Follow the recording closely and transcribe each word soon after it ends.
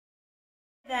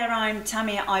There, I'm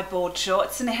Tammy at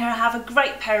iboardshorts, and here I have a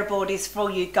great pair of boardies for all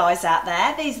you guys out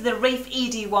there. These are the Reef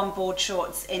ED1 board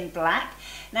shorts in black.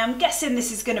 Now I'm guessing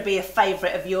this is going to be a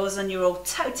favourite of yours and you're all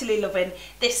totally loving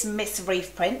this Miss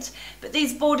Reef print. But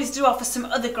these boardies do offer some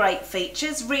other great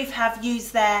features. Reef have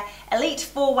used their elite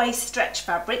 4-way stretch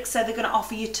fabric, so they're going to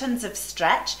offer you tons of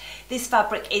stretch. This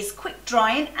fabric is quick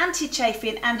drying,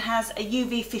 anti-chafing and has a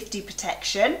UV 50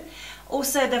 protection.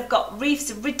 Also, they've got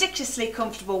Reef's ridiculously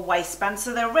comfortable waistband,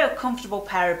 so they're a real comfortable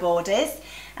pair of boardies.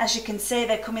 As you can see,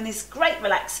 they come in this great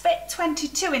relaxed fit,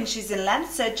 22 inches in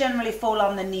length, so generally fall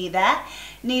on the knee there.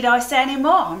 Need I say any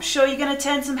more? I'm sure you're going to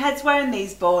turn some heads wearing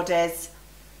these boardies.